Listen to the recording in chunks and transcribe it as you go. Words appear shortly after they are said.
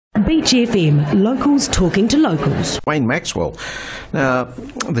Beach FM, locals talking to locals. Wayne Maxwell. Now,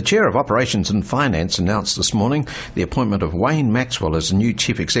 the Chair of Operations and Finance announced this morning the appointment of Wayne Maxwell as the new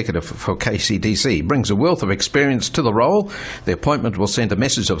Chief Executive for KCDC. Brings a wealth of experience to the role. The appointment will send a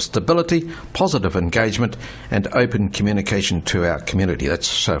message of stability, positive engagement and open communication to our community.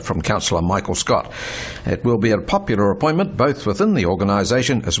 That's from Councillor Michael Scott. It will be a popular appointment both within the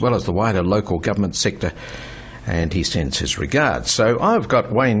organisation as well as the wider local government sector, and he sends his regards. So I've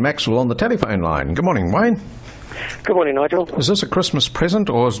got Wayne Maxwell on the telephone line. Good morning, Wayne. Good morning, Nigel. Is this a Christmas present,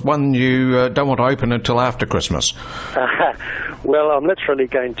 or is one you don't want to open until after Christmas? Well, I'm literally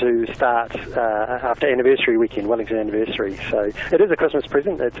going to start after anniversary weekend, Wellington anniversary. So it is a Christmas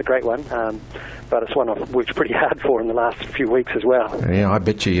present. It's a great one, but it's one I've worked pretty hard for in the last few weeks as well. Yeah, I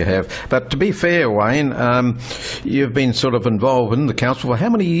bet you have. But to be fair, Wayne, you've been sort of involved in the council for how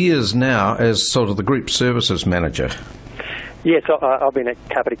many years now as sort of the group services manager? Yes, I've been at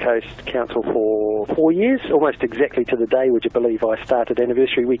Kapiti Coast Council for 4 years, almost exactly to the day, would you believe, I started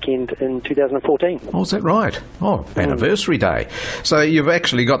anniversary weekend in 2014. Oh, is that right? Oh, anniversary day. So you've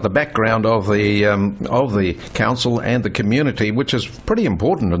actually got the background of the council and the community, which is pretty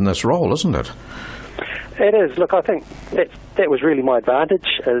important in this role, isn't it? It is. Look, I think that was really my advantage.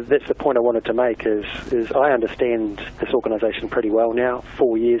 That's the point I wanted to make, is I understand this organisation pretty well now,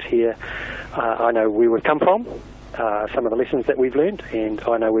 4 years here. I know where we've come from. Some of the lessons that we've learned, and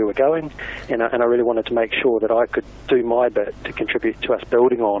I know where we're going, and I really wanted to make sure that I could do my bit to contribute to us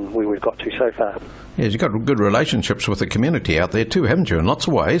building on where we've got to so far. Yes, you've got good relationships with the community out there too, haven't you, in lots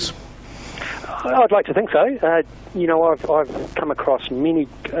of ways? I'd like to think so. I've come across many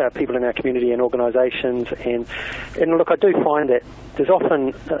people in our community and organisations, and look, I do find that there's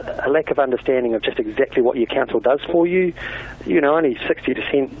often a lack of understanding of just exactly what your council does for you. Only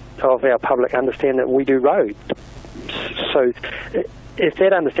 60% of our public understand that we do roads. So if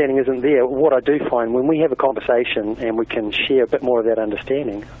that understanding isn't there, what I do find when we have a conversation and we can share a bit more of that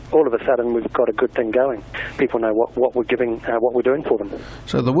understanding, all of a sudden we've got a good thing going. People know what we're giving, what we're doing for them.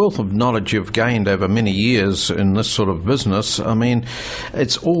 So the wealth of knowledge you've gained over many years in this sort of business, I mean,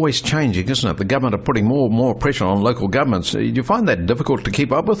 it's always changing, isn't it? The government are putting more and more pressure on local governments. Do you find that difficult to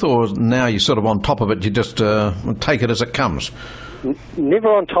keep up with, or now you're sort of on top of it, you just take it as it comes? Never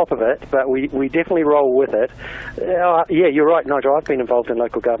on top of it, but we definitely roll with it. Yeah, you're right, Nigel. I've been involved in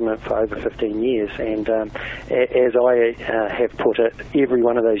local government for over 15 years, and as I have put it, every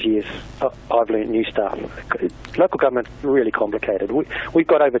one of those years I've learnt new stuff. Local government's really complicated. We've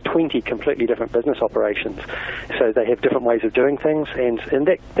got over 20 completely different business operations, so they have different ways of doing things, and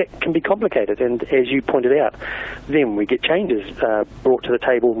that can be complicated. And as you pointed out, then we get changes brought to the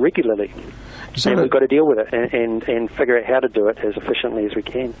table regularly. And we've got to deal with it and figure out how to do it as efficiently as we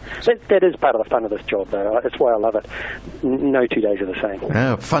can. That is part of the fun of this job, though. That's why I love it. No 2 days are the same.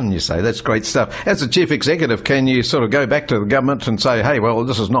 Oh, fun, you say. That's great stuff. As a chief executive, can you sort of go back to the government and say, hey, well,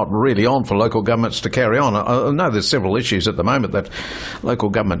 this is not really on for local governments to carry on? I know there's several issues at the moment that local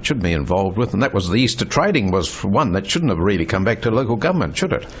government should be involved with, and that was the Easter trading was one that shouldn't have really come back to local government,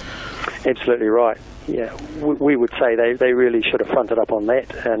 should it? Absolutely right. Yeah, we would say they really should have fronted up on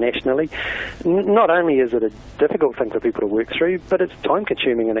that nationally. Not only is it a difficult thing for people to work through, but it's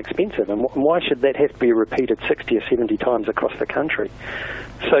time-consuming and expensive. And why should that have to be repeated 60 or 70 times across the country?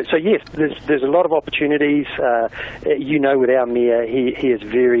 So yes, there's a lot of opportunities. With our mayor, he is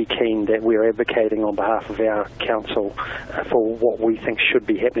very keen that we're advocating on behalf of our council for what we think should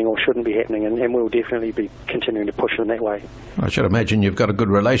be happening or shouldn't be happening, and we'll definitely be continuing to push in that way. I should imagine you've got a good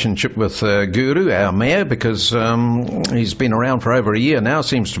relationship with Guru, our mayor, because he's been around for over a year now,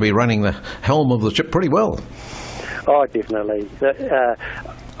 seems to be running the helm of the ship pretty well. Oh, definitely.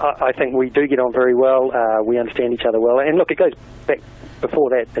 I think we do get on very well. We understand each other well. And look, it goes back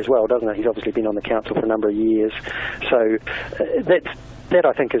before that as well, doesn't it? He's obviously been on the council for a number of years. So that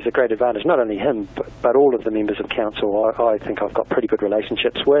I think is a great advantage, not only him, but all of the members of council I think I've got pretty good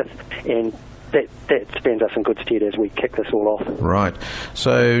relationships with, and that stands us in good stead as we kick this all off. Right.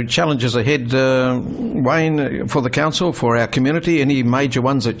 So challenges ahead, Wayne, for the council, for our community, any major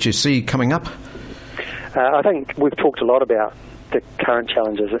ones that you see coming up? I think we've talked a lot about the current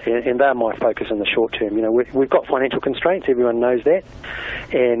challenges, and they're my focus in the short term. We've got financial constraints, everyone knows that,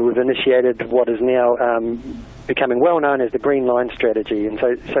 and we've initiated what is now becoming well known as the Green Line strategy, and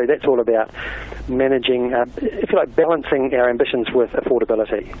so that's all about managing, if you like, balancing our ambitions with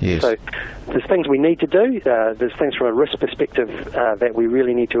affordability. Yes. So there's things we need to do, there's things from a risk perspective that we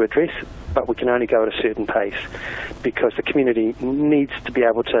really need to address, but we can only go at a certain pace because the community needs to be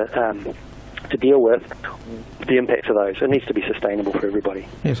able to to deal with the impacts of those. It needs to be sustainable for everybody.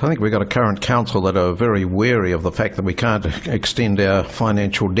 Yes, I think we've got a current council that are very wary of the fact that we can't extend our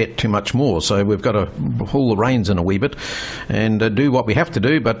financial debt too much more. So we've got to pull the reins in a wee bit and do what we have to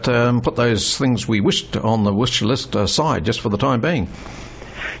do, but put those things we wished on the wish list aside just for the time being.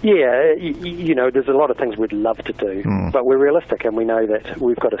 Yeah, you know, there's a lot of things we'd love to do, but we're realistic and we know that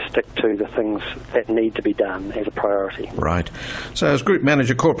we've got to stick to the things that need to be done as a priority. Right. So as Group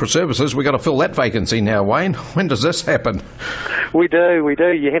Manager Corporate Services, we've got to fill that vacancy now, Wayne. When does this happen? We do.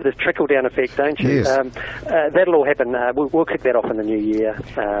 You have this trickle-down effect, don't you? Yes. That'll all happen. We'll kick that off in the new year.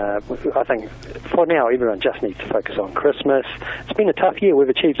 I think for now everyone just needs to focus on Christmas. It's been a tough year. We've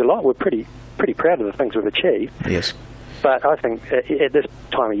achieved a lot. We're pretty proud of the things we've achieved. Yes. But I think at this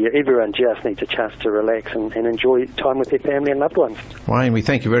time of year, everyone just needs a chance to relax and enjoy time with their family and loved ones. Wayne, we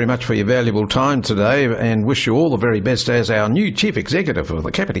thank you very much for your valuable time today and wish you all the very best as our new Chief Executive of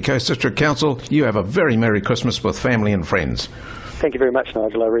the Kapiti Coast District Council. You have a very Merry Christmas with family and friends. Thank you very much,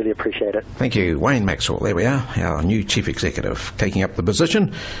 Nigel. I really appreciate it. Thank you. Wayne Maxwell, there we are, our new Chief Executive, taking up the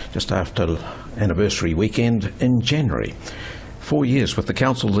position just after anniversary weekend in January. 4 years with the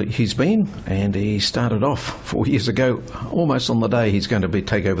council that he's been, and he started off 4 years ago, almost on the day he's going to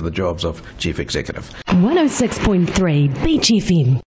take over the jobs of Chief Executive. 106.3 Beach FM.